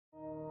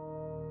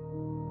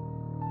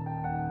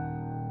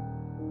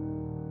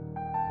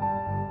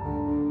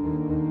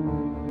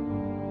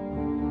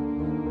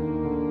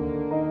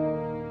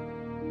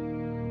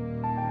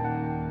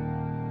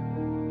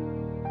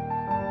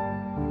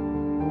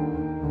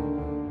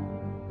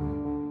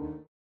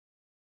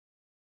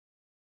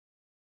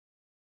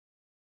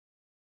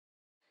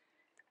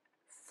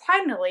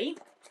finally,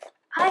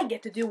 I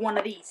get to do one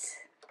of these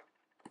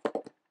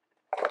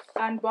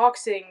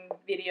unboxing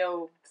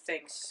video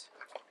things.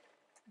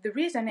 The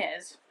reason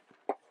is,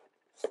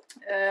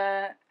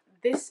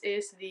 this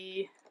is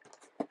the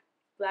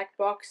black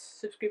box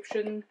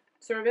subscription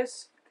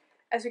service.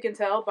 As you can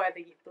tell by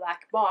the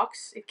black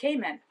box it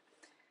came in.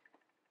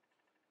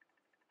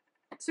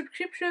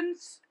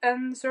 Subscriptions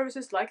and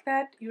services like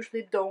that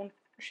usually don't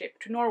ship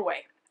to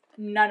Norway.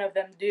 None of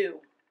them do,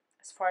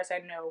 as far as I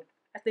know.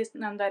 At least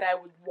none that I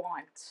would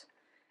want.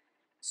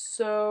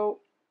 So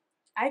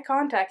I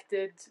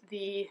contacted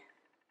the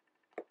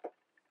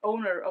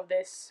owner of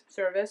this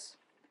service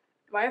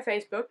via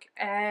Facebook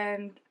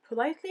and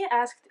politely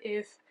asked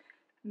if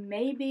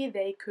maybe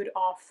they could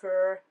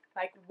offer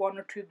like 1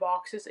 or 2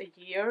 boxes a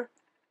year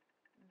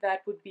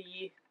that would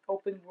be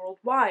open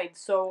worldwide,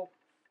 so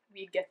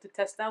we get to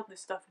test out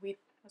this stuff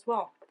as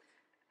well.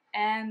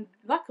 And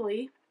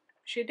luckily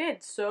she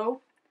did,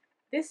 so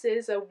this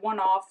is a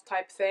one-off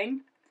type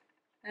thing,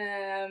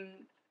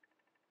 and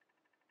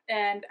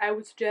I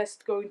would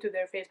suggest going to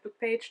their Facebook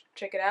page,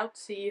 check it out,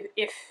 see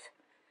if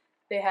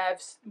they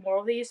have more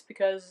of these,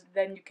 because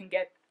then you can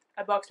get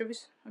a box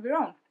service of your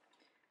own.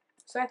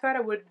 So I thought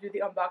I would do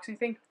the unboxing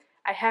thing.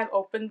 I have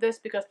opened this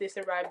because this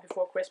arrived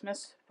before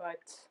Christmas,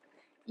 but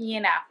you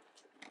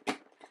know.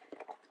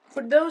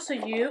 For those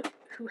of you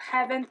who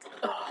haven't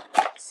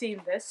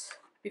seen this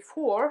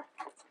before,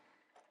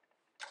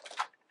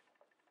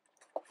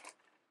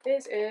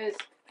 this is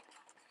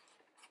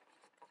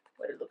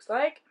what it looks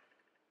like.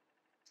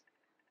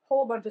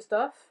 Whole bunch of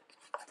stuff.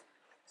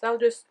 So I'll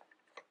just,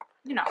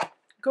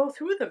 go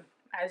through them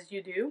as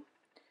you do.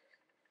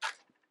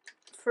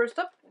 First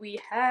up, we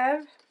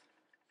have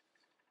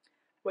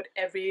what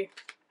every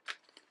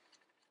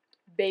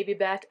baby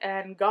bat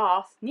and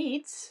goth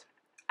needs: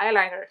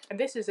 eyeliner, and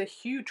this is a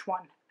huge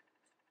one.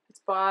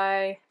 It's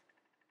by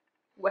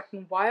Wet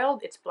n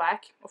Wild. It's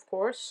black, of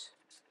course,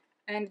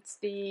 and it's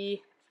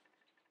the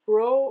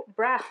brow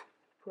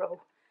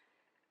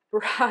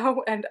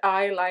and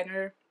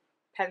eyeliner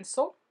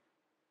pencil.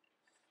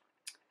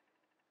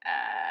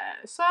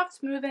 Soft,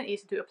 smooth, and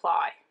easy to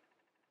apply.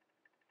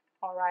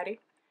 Alrighty,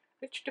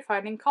 rich,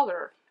 defining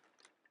color.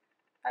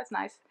 That's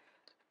nice.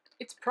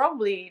 It's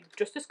probably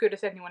just as good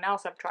as anyone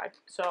else I've tried,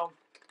 so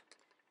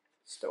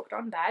stoked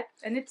on that.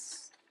 And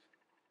it's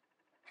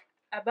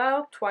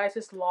about twice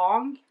as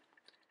long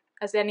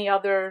as any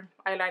other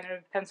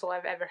eyeliner pencil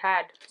I've ever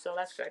had, so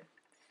that's good.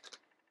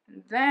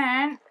 And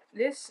then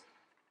this,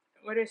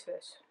 what is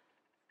this?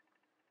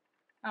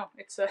 Oh,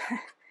 it's a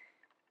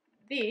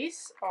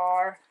these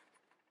are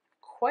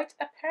quite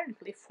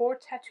apparently 4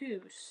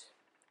 tattoos.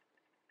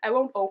 I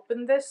won't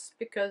open this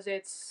because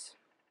it's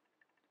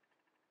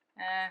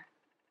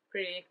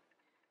pretty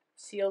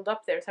sealed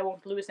up there, so I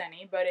won't lose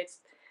any, but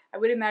I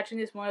would imagine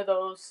it's one of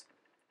those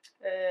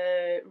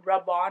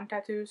rub-on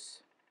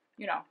tattoos,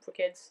 for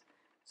kids.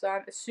 So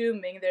I'm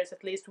assuming there's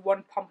at least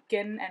 1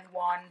 pumpkin and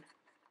 1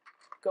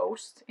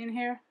 ghost in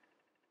here.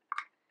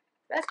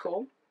 That's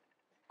cool.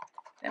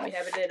 Then we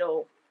have a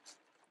little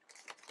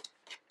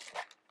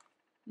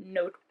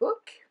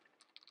notebook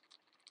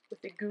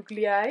with the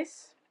googly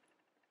eyes.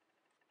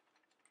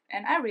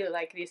 And I really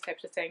like these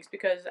types of things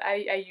because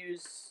I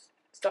use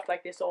stuff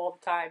like this all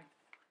the time.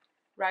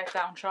 Write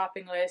down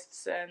shopping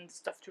lists and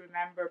stuff to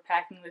remember,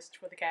 packing lists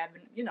for the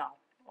cabin,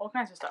 all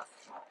kinds of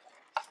stuff.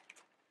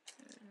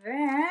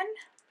 Then,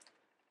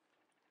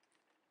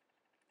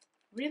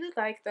 really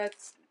like that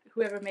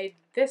whoever made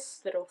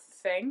this little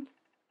thing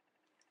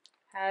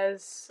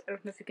has, I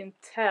don't know if you can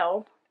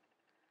tell,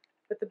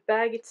 but the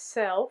bag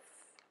itself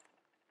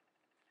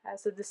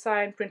has a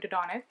design printed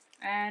on it,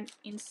 and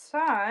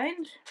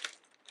inside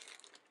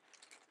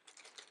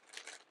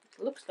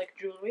it looks like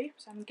jewelry,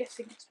 so I'm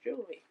guessing it's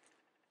jewelry.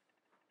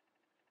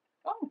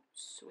 Oh,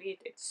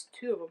 sweet, it's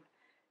 2 of them.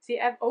 See,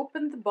 I've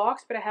opened the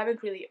box, but I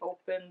haven't really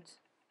opened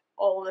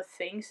all the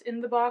things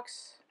in the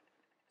box.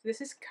 So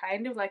this is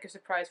kind of like a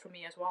surprise for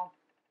me as well.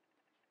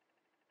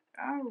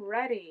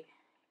 Alrighty.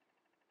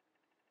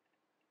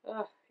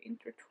 Ugh,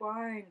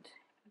 intertwined.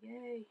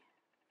 Yay.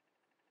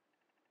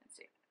 Let's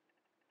see.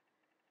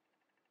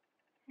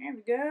 Here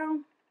we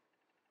go,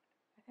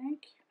 I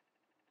think.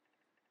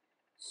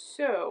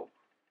 So,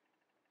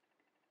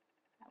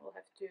 I will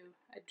have to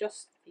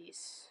adjust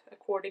these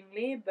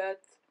accordingly,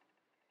 but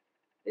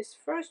this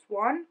first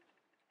one,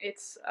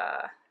 it's,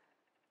 let's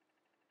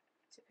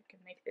see if I can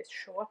make this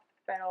show up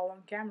at all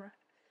on camera.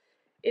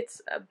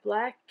 It's a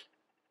black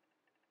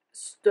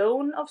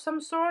stone of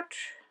some sort,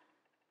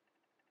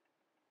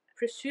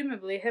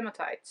 presumably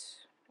hematite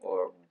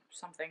or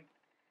something,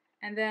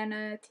 and then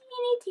a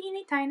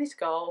teeny tiny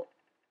skull.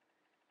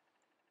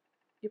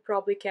 You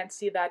probably can't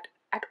see that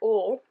at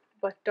all,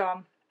 but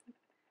that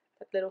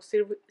little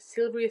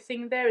silvery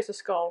thing there is a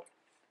skull.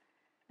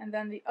 And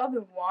then the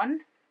other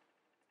one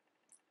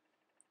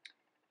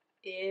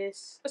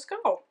is a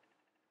skull.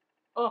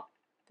 Oh,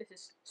 this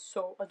is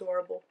so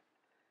adorable.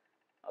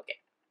 Okay.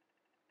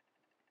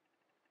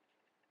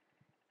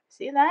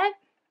 See that?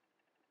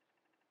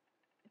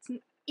 It's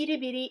an itty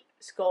bitty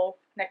skull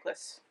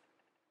necklace.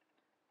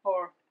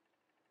 or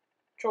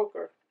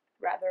choker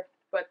rather,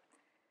 but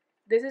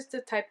this is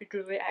the type you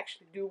really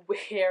actually do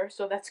wear,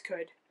 so that's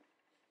good.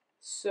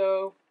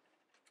 So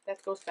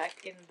that goes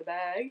back in the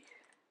bag.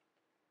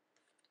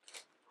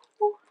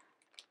 Whew.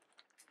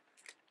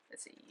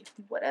 Let's see,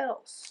 what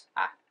else?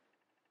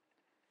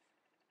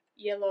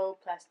 Yellow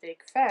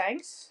plastic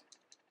fangs.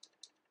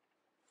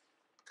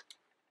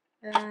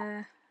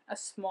 A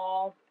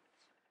small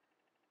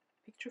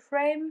picture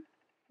frame.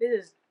 This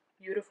is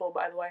beautiful,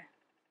 by the way.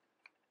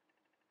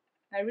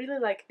 I really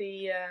like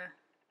the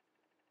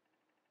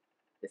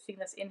thing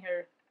that's in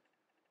here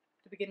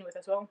to begin with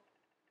as well.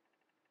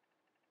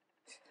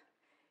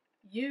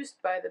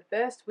 Used by the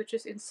best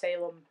witches in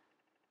Salem.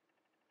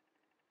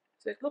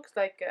 So it looks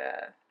like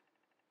a,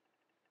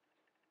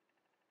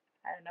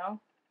 I don't know,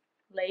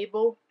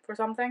 label for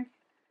something.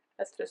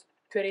 Let's just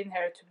put in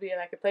here to be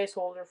like a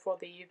placeholder for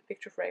the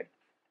picture frame.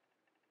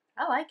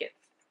 I like it.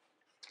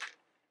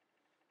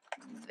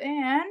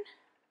 Then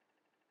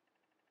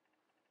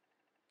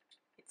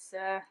it's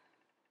a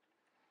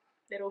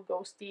little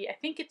ghosty. I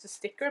think it's a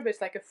sticker, but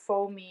it's like a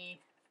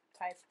foamy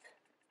type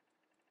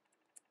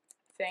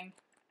thing.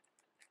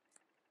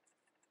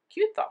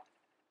 Cute though.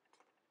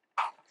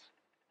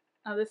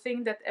 Another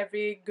thing that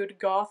every good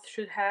goth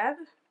should have,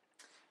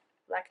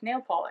 black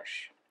nail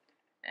polish.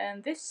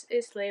 And this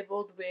is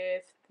labeled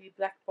with the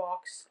black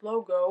box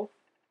logo.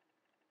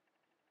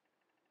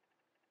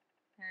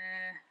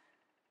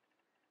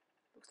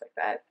 Looks like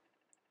that.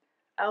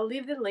 I'll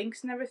leave the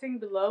links and everything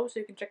below so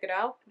you can check it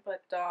out,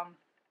 but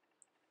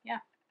yeah.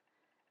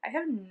 I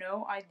have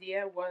no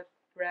idea what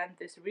brand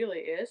this really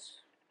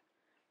is,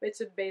 but it's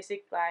a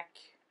basic black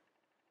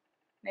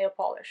nail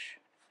polish.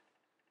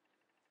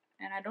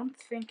 And I don't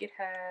think it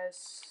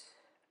has,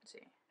 let's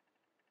see.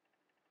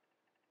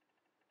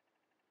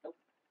 Nope.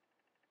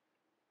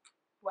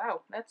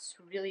 Wow, that's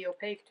really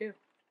opaque too.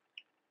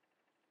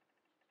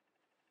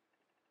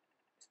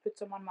 Just put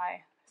some on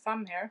my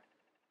thumb here.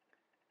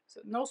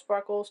 So no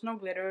sparkles, no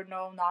glitter,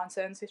 no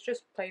nonsense, it's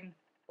just plain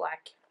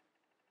black.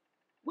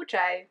 Which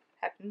I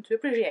happen to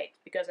appreciate,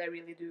 because I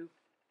really do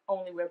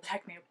only wear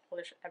black nail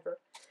polish ever.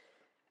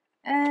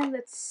 And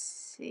let's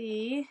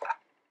see,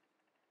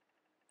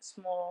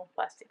 small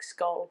plastic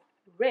skull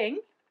ring.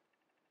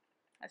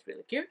 That's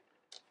really cute.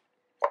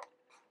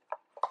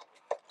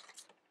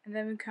 And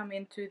then we come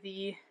into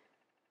the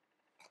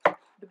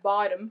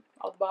bottom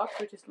of the box,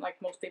 which is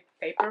like mostly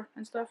paper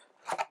and stuff.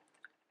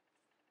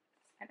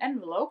 An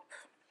envelope.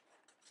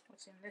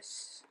 What's in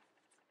this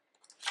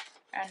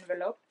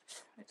envelope?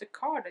 It's a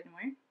card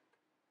anyway.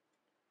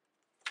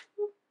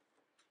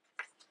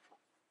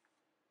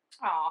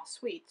 Ah,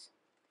 sweet.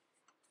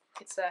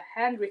 It's a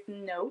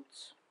handwritten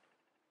note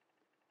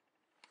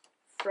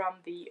from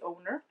the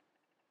owner.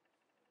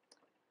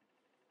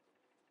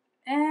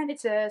 And it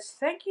says,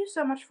 "Thank you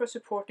so much for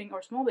supporting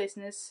our small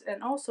business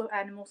and also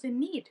animals in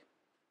need."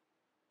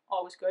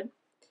 Always good.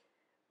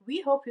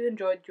 We hope you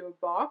enjoyed your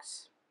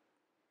box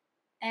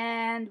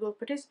and will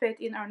participate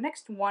in our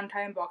next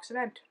one-time box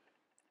event.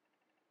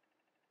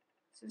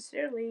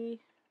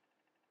 Sincerely,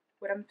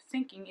 what I'm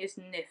thinking is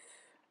NIF.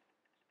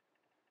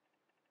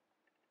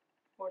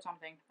 Or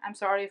something. I'm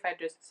sorry if I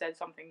just said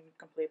something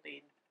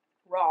completely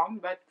wrong,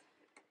 but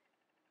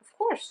of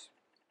course.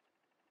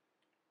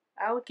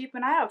 I'll keep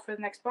an eye out for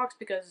the next box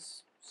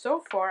because so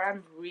far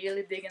I'm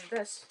really digging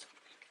this.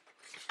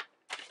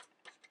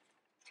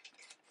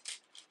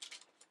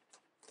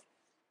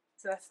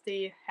 So that's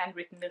the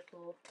handwritten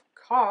little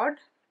card.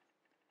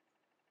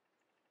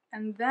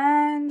 And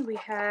then we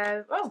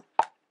have, oh,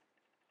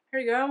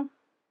 here you go.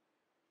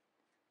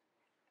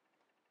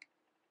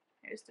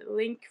 Here's the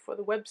link for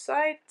the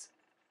website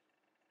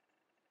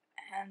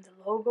and the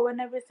logo and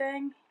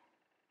everything.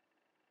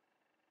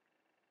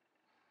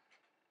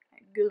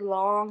 A good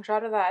long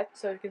shot of that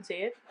so you can see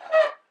it.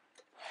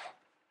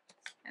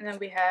 And then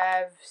we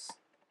have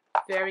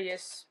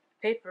various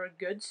paper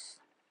goods.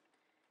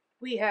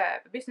 We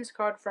have a business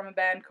card from a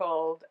band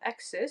called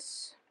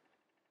Axis.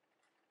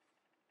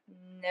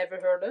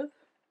 Never heard of.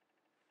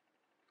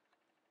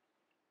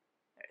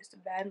 There's the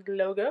band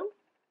logo.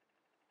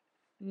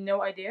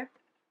 No idea.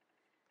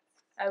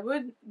 I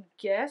would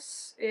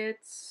guess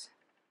it's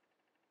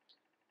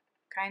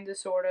kinda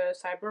sorta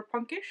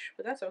cyberpunkish,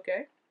 but that's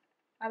okay.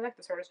 I like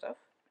this sort of stuff.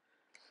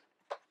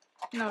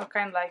 You know,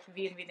 kinda like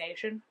V&V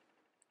Nation.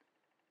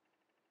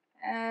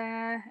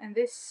 And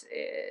this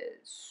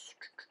is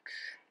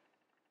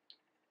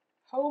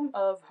home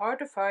of hard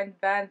to find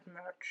band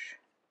merch.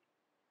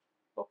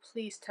 Oh,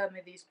 please tell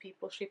me these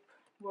people ship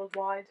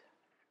worldwide,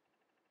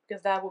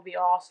 because that would be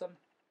awesome.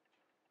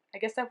 I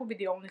guess that would be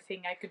the only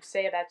thing I could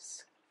say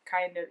that's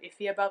kind of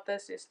iffy about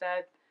this, is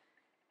that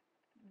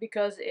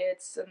because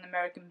it's an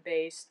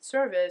American-based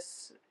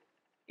service,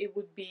 it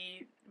would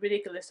be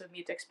ridiculous of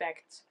me to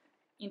expect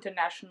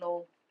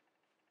international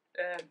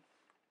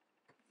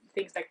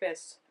things like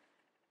this.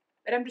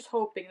 But I'm just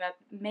hoping that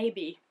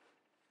maybe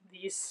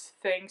these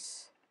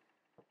things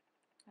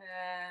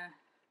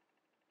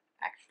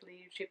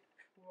actually ship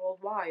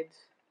worldwide.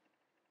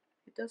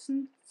 It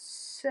doesn't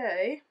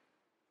say.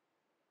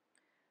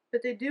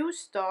 But they do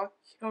stock,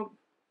 oh,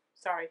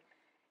 sorry,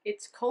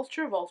 it's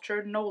Culture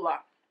Vulture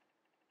NOLA.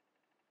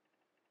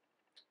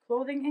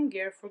 Clothing and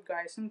gear for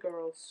guys and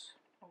girls.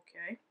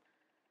 Okay.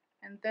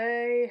 And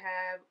they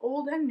have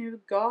old and new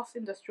goth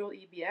industrial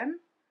EBM,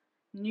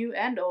 new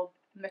and old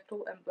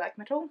metal and black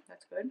metal,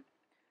 that's good.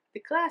 The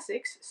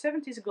classics,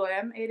 70s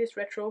glam, 80s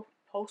retro,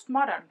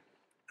 postmodern.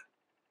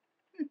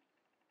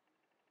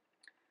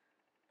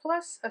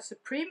 Plus a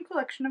supreme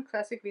collection of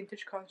classic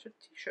vintage concert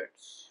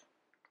t-shirts.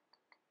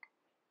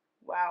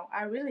 Wow,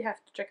 I really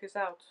have to check this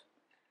out.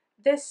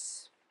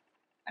 This,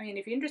 I mean,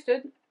 if you're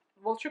interested,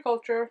 Vulture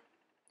Culture,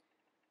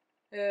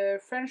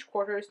 French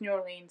Quarters, New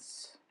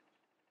Orleans,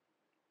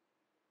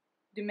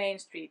 the main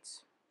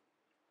streets.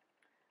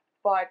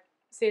 But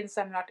since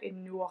I'm not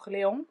in New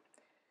Orleans,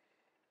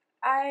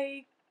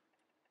 I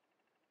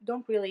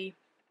don't really,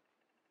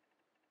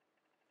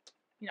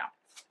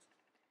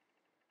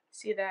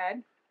 see that.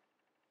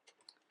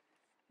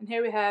 And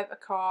here we have a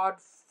card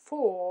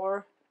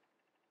for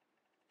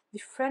the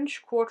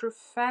French Quarter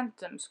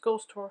Phantoms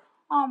Ghost Tour.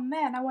 Oh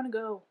man, I want to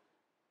go.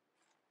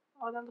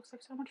 Oh, that looks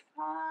like so much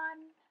fun.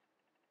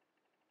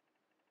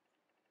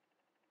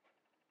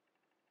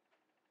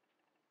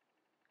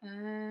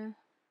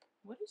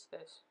 What is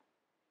this?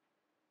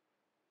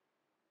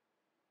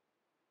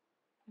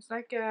 It's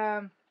like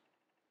a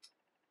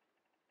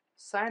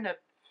sign up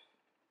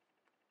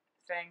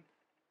thing.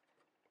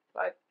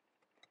 But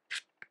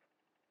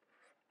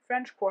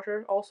French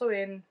Quarter, also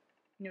in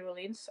New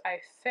Orleans, I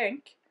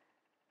think.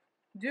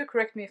 Do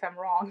correct me if I'm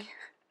wrong.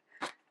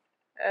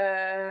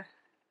 Let's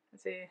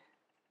see.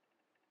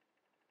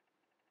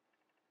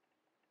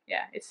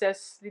 Yeah, it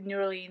says the New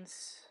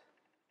Orleans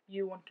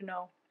you want to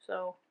know,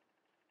 so.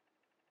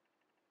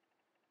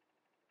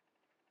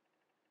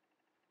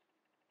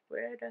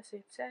 Where does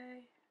it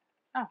say?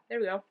 Oh, there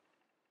we go.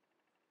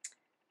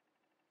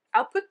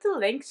 I'll put the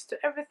links to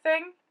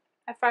everything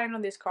I find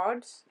on these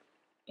cards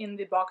in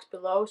the box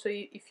below, so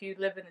if you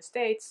live in the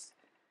States,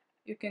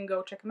 you can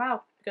go check them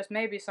out, because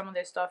maybe some of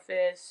this stuff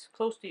is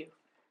close to you.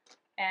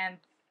 And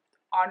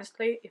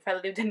honestly, if I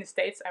lived in the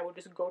States, I would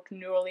just go to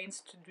New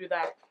Orleans to do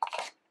that.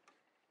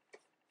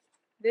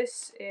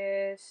 This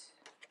is...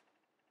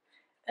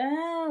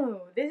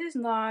 Oh, this is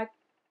not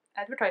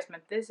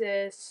advertisement. This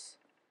is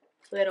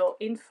little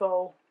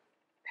info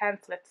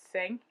pamphlet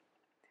thing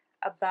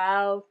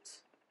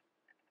about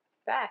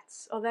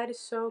bats. Oh, that is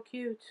so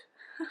cute.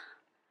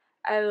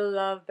 I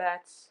love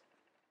bats.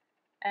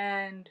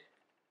 And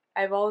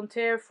I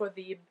volunteer for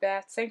the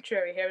bat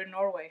sanctuary here in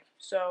Norway,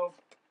 so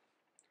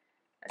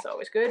that's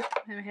always good.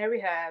 And here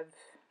we have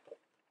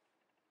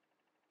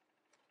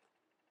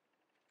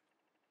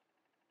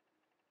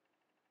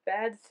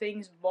Bad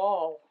Things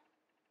Ball.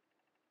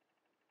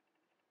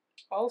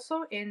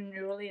 Also in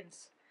New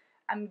Orleans.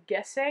 I'm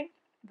guessing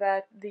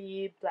that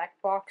the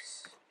black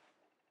box...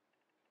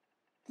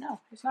 No,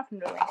 it's not from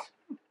New Orleans.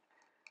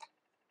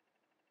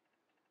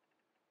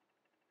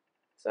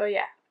 So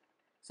yeah.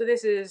 So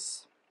this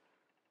is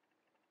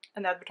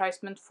an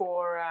advertisement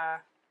for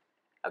a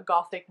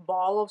gothic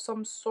ball of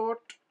some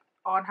sort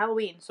on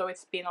Halloween, so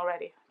it's been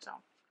already. So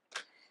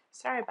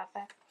sorry about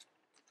that.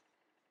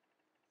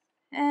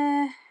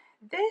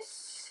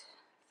 This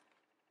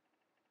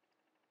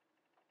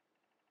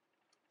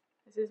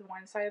is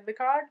one side of the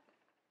card,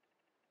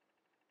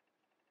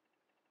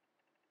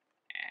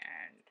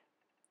 and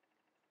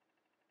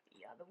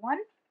the other one.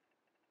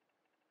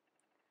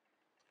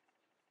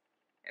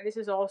 And this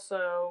is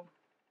also,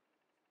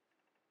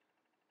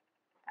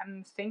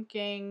 I'm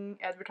thinking,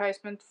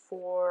 advertisement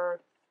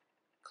for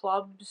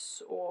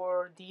clubs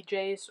or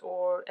DJs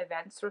or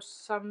events or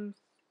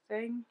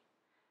something.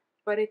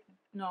 But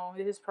no,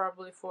 this is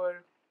probably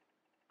for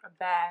a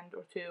band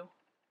or two.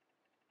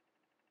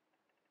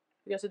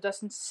 Because it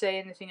doesn't say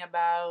anything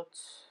about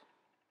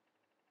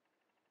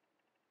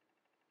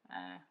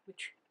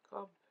which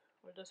club,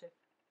 or does it?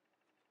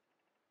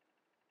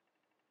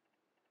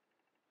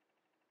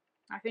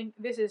 I think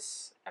this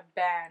is a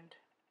band.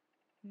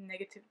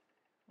 Negative,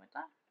 what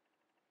that?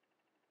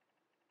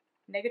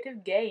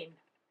 Negative Gain,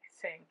 I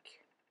think.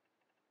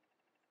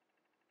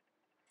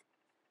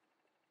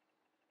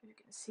 You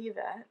can see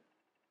that.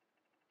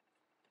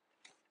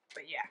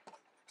 But yeah.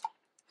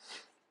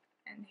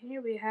 And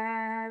here we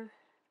have,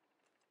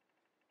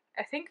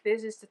 I think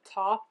this is the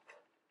top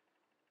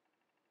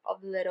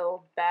of the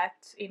little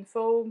bat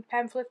info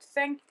pamphlet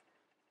thing.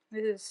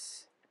 This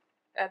is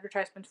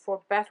advertisement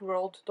for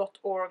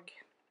batworld.org.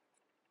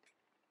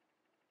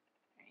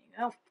 There you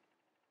go.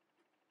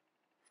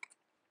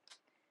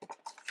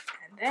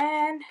 And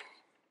then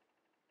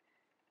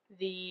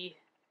the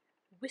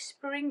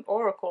Whispering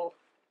Oracle.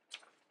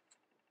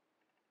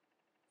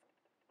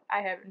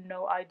 I have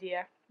no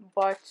idea,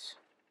 but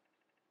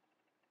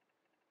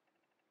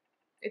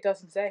it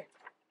doesn't say.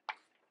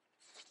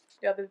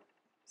 The other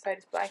side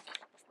is blank.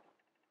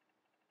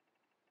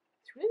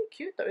 It's really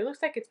cute though. It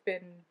looks like it's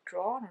been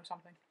drawn or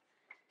something.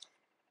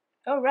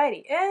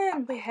 Alrighty,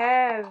 and we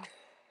have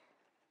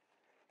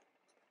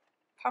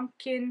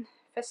pumpkin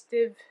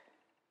festive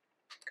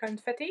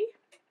confetti.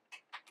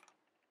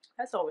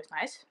 That's always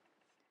nice.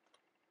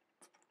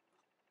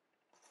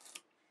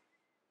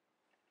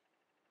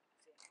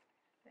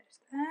 There's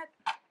that.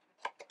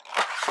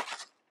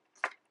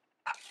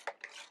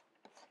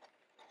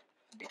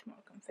 A bit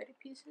more confetti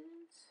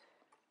pieces.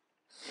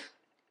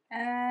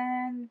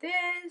 And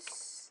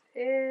this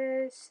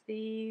is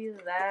the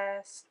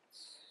last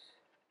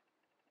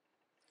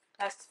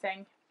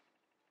thing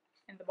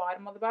in the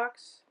bottom of the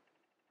box.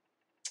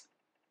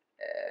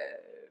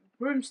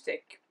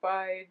 Broomstick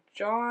by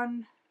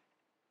John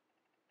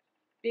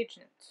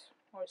Bignet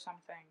or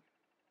something.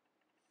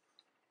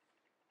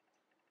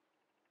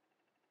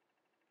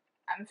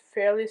 I'm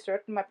fairly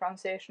certain my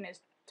pronunciation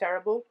is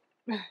terrible,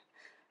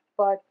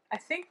 but I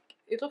think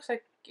it looks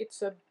like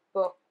it's a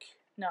book.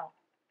 No,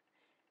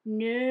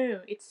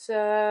 it's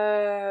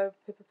a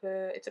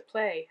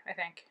play, I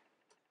think.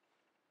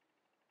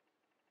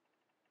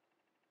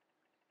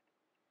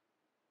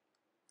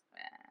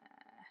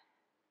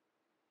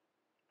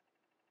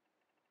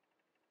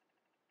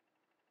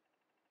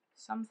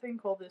 Something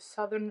called the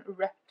Southern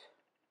Rep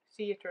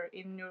Theater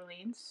in New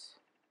Orleans.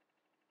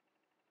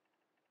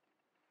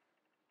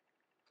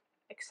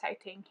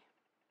 Exciting.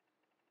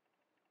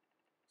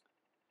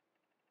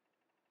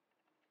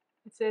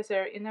 It says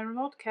there, in a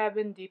remote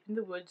cabin deep in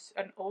the woods,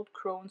 an old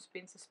crone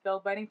spins a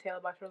spellbinding tale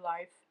about her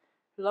life,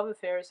 her love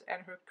affairs,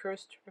 and her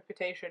cursed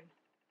reputation.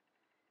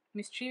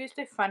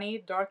 Mischievously funny,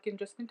 dark and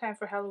just in time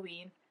for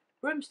Halloween,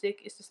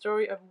 Broomstick is the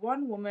story of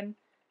one woman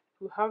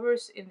who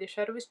hovers in the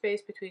shadowy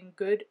space between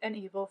good and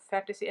evil,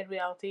 fantasy and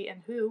reality,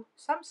 and who,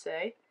 some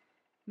say,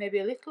 may be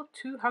a little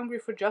too hungry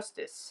for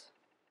justice.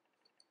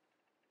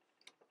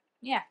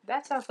 Yeah,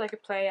 that sounds like a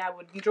play I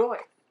would enjoy,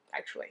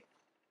 actually.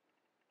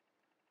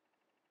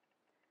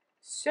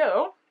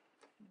 So,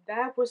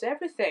 that was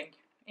everything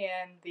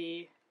in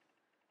the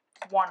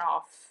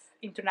one-off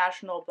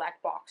international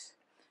black box.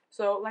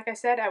 So, like I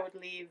said, I would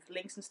leave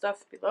links and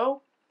stuff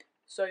below,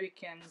 so you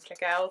can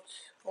check out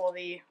all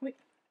the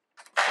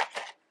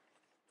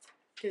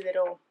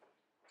little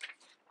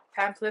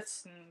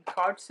pamphlets and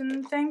cards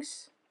and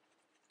things,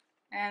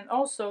 and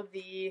also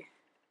the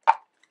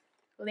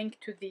link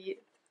to the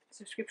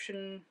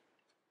subscription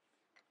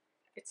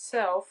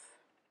itself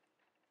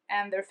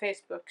and their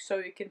Facebook, so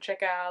you can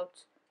check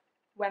out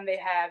when they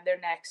have their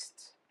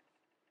next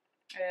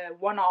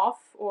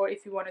one-off, or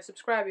if you want to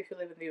subscribe if you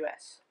live in the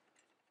US.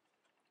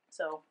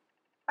 So,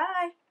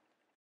 bye!